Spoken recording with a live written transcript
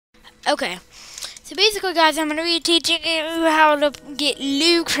Okay, so basically, guys, I'm going to be teaching you how to get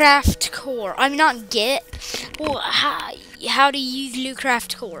lucraft core. I'm not get, well, how to use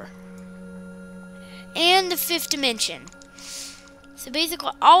lucraft core. And the 5th dimension. So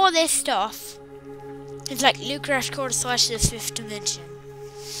basically, all of this stuff is like lucraft core / the 5th dimension.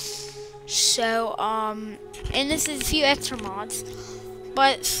 So, and this is a few extra mods.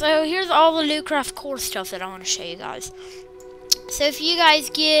 But, so here's all the lucraft core stuff that I want to show you guys. So if you guys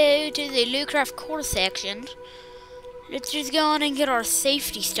go to the lucraft core section, let's just go on and get our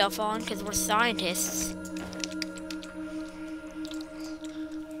safety stuff on, because we're scientists.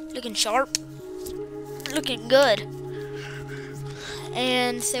 Looking sharp. Looking good.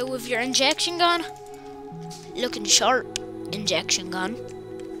 And so with your injection gun, looking sharp, injection gun.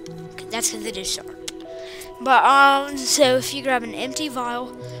 That's because it is sharp. But, so if you grab an empty vial,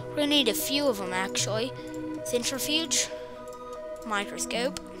 we're going to need a few of them actually. Centrifuge.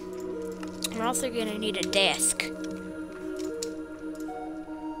 Microscope. We're also going to need a desk.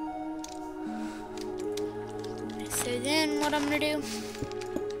 So then what I'm going to do,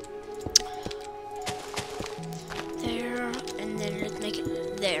 there, and then let's make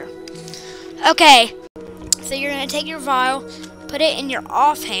it there. Okay, so you're going to take your vial, put it in your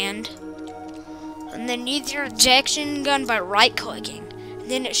offhand, and then use your injection gun by right clicking.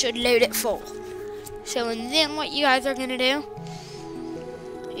 Then it should load it full. So and then what you guys are going to do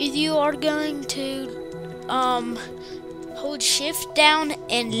is you are going to hold shift down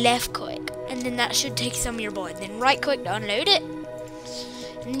and left click, and then that should take some of your blood. Then right click to unload it,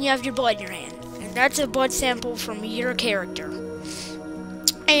 and then you have your blood in your hand, and that's a blood sample from your character.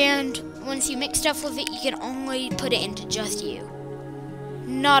 And once you mix stuff with it, you can only put it into just you,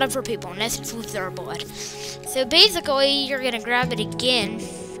 not other people, unless it's with their blood. So basically, you're gonna grab it again,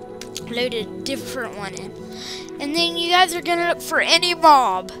 load a different one in, and then you guys are gonna look for any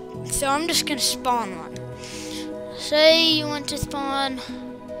mob. So I'm just gonna spawn one. Say you want to spawn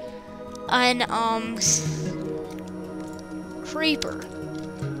an creeper.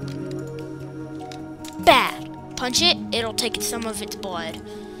 Bad. Punch it, it'll take some of its blood.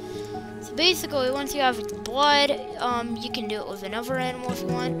 So basically, once you have its blood, you can do it with another animal if you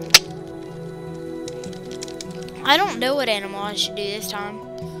want. I don't know what animal I should do this time.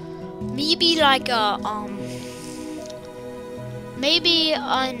 Maybe like a maybe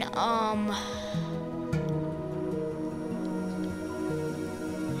an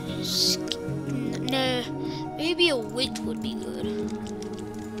no, maybe a witch would be good.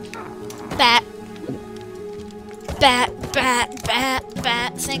 Bat. Bat, bat, bat,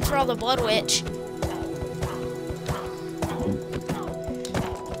 bat. Thanks for all the blood, witch.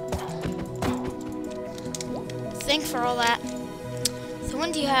 Thanks for all that. So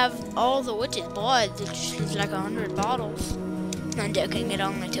once you have all the witch's blood, which is like 100 bottles. No, I'm joking, it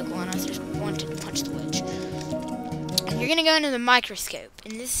only took one. I just wanted to punch the witch. You're gonna go into the microscope,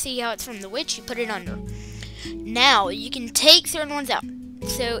 and this see how it's from the witch, you put it under. Now, you can take certain ones out.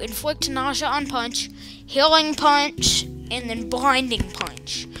 So, inflict nausea on punch, healing punch, and then blinding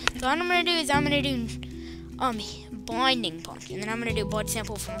punch. So what I'm gonna do is I'm gonna do blinding punch, and then I'm gonna do blood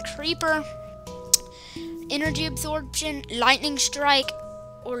sample from creeper, energy absorption, lightning strike,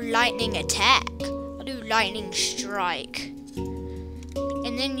 or lightning attack. I'll do lightning strike.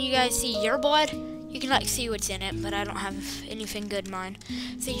 And then you guys see your blood. You can like see what's in it, but I don't have anything good in mine.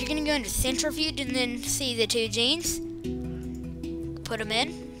 So you're gonna go into centrifuge and then see the 2 genes. Put them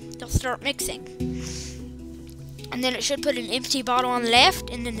in. They'll start mixing. And then it should put an empty bottle on the left,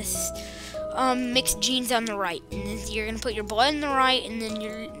 and then this mixed genes on the right. And then you're gonna put your blood in the right, and then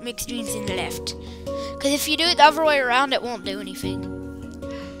your mixed genes in the left. Because if you do it the other way around, it won't do anything.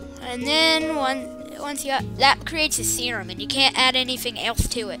 And then once you got, that creates a serum, and you can't add anything else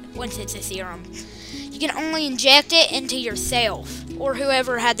to it once it's a serum. You can only inject it into yourself or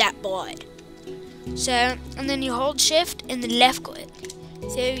whoever had that blood. So, and then you hold shift and then left click.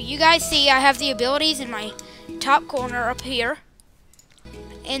 So you guys see I have the abilities in my top corner up here.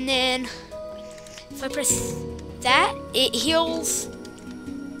 And then if I press that, it heals.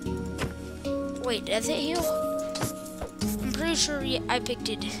 Wait, does it heal? I'm pretty sure I picked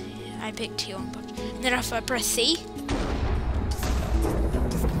it. I picked healing punch. And then if I press C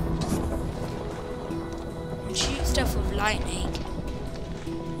and shoot stuff with lightning,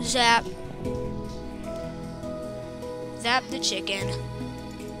 zap, zap the chicken.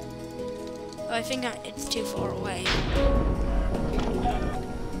 Oh, I think it's too far away.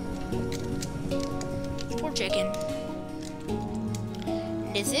 Poor chicken.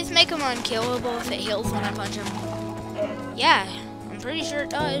 Does this make him unkillable if it heals when I punch him? Yeah, I'm pretty sure it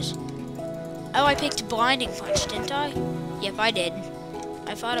does. Oh, I picked blinding punch, didn't I? Yep, I did.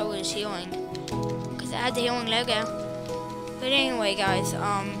 I thought it was healing because it had the healing logo. But anyway, guys,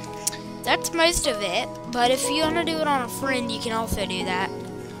 that's most of it. But if you want to do it on a friend, you can also do that.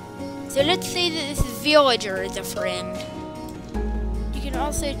 So let's say that this villager is a friend. You can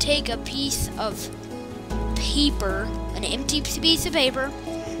also take a piece of paper, an empty piece of paper,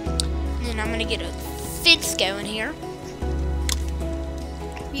 and then I'm gonna get a fence going here.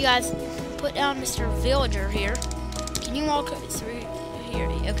 You guys put down Mr. Villager here. Can you walk through here?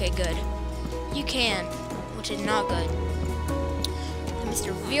 Okay, good. You can, which is not good. And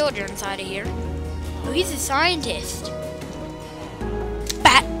Mr. Villager inside of here. Oh, he's a scientist.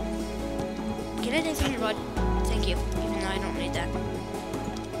 Bat. Can I take some of your blood? Thank you. Even though I don't need that.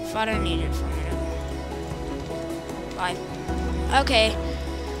 Thought I needed it for a minute. Bye. Okay.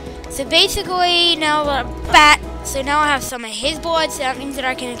 So basically, now the bat. So now I have some of his blood, so that means that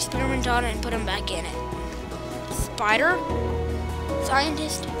I can experiment on it and put him back in it. Spider?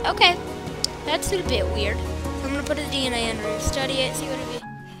 Scientist? Okay. That's a bit weird. So I'm gonna put his DNA in and study it, see what it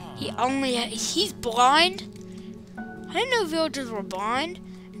is. He's blind? I didn't know villagers were blind.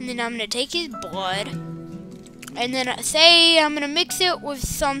 And then I'm gonna take his blood. And then say I'm gonna mix it with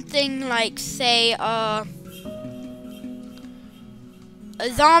something like, say, a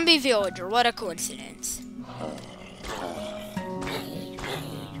zombie villager. What a coincidence.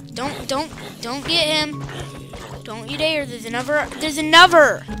 Don't get him. Don't you dare. There's another.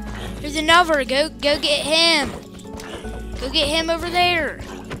 Go get him. Go get him over there.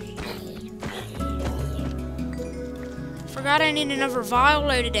 Forgot I need another vial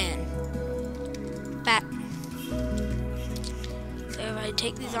loaded in. Bat. So if I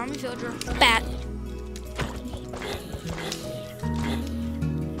take the zombie villager, bat.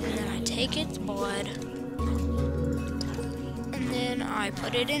 And then I take its blood. And then I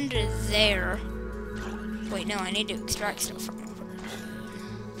put it into there. Wait, no, I need to extract stuff from it.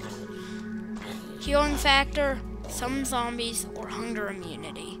 Healing factor, some zombies, or hunger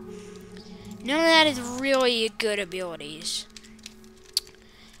immunity. None of that is really good abilities.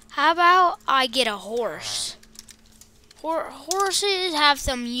 How about I get a horse? Horses have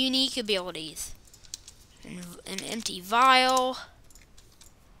some unique abilities. An empty vial.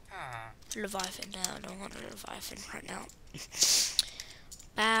 Leviathan. No, I don't want a Leviathan right now.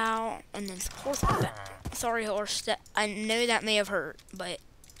 Bow. And then horse. Sorry, horse. I know that may have hurt, but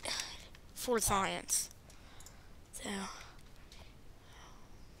for science. So.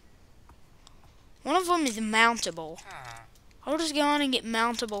 One of them is mountable. I'll just go on and get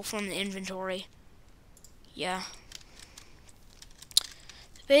mountable from the inventory. Yeah.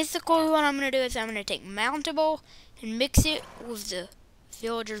 Basically, what I'm going to do is I'm going to take mountable and mix it with the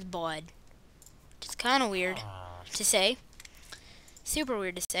villager's blood. It's kind of weird to say. Super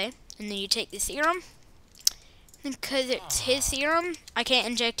weird to say. And then you take the serum. And because it's his serum, I can't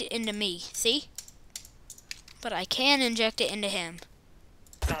inject it into me. See? But I can inject it into him.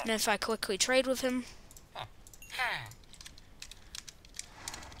 And if I quickly trade with him,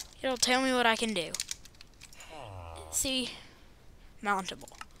 it'll tell me what I can do. See?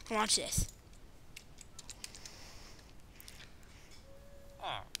 Mountable. Watch this.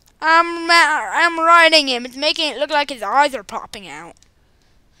 I'm riding him. It's making it look like his eyes are popping out.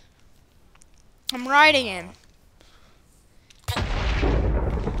 I'm riding him.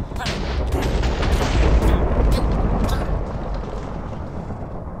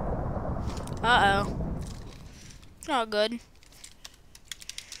 Uh-oh. Not good.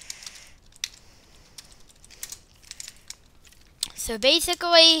 So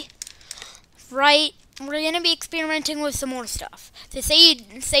basically, right, we're going to be experimenting with some more stuff. So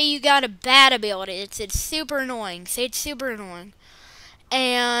say you got a bad ability. It's super annoying. Say it's super annoying.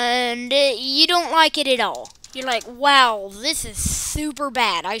 And you don't like it at all. You're like, wow, this is super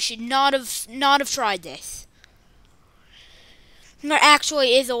bad. I should not have tried this. There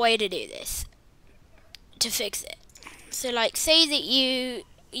actually is a way to do this. To fix it. So like say that you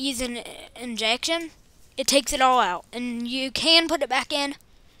use an injection, it takes it all out and you can put it back in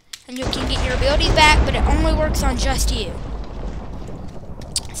and you can get your abilities back, but it only works on just you.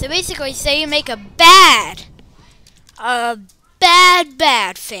 So basically say you make a bad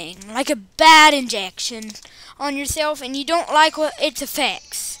thing, like a bad injection on yourself and you don't like what its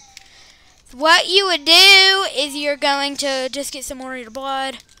effects. What you would do is you're going to just get some more of your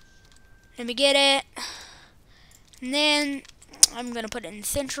blood. Let me get it. And then I'm going to put it in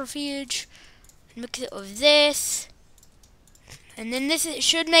centrifuge, mix it with this, and then it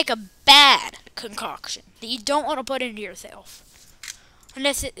should make a bad concoction that you don't want to put into yourself.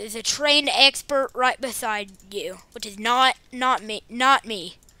 Unless it is a trained expert right beside you, which is not me.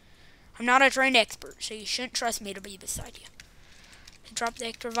 I'm not a trained expert, so you shouldn't trust me to be beside you. Drop the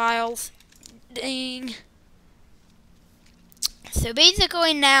extra vials. Dang. So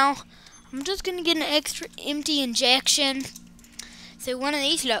basically now, I'm just gonna get an extra empty injection. So one of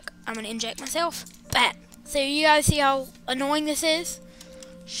these, look, I'm gonna inject myself. Bam. So you guys see how annoying this is?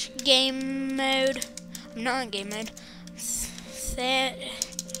 Game mode. I'm not in game mode. Set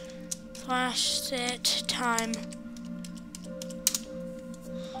time.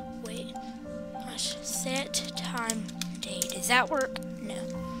 Wait. Set time date. Does that work? No.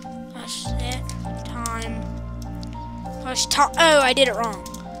 Set time. Oh, I did it wrong.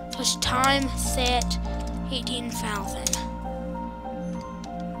 Time set 18,000.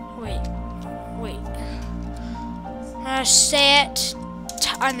 Wait. Set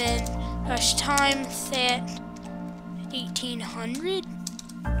time in. Time set 1800.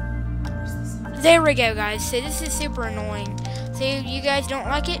 There we go, guys. So this is super annoying. So if you guys don't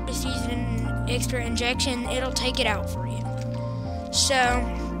like it, just use an extra injection. It'll take it out for you. So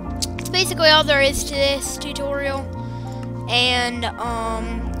that's basically all there is to this tutorial. And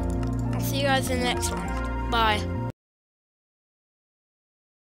I'll see you guys in the next one. Bye.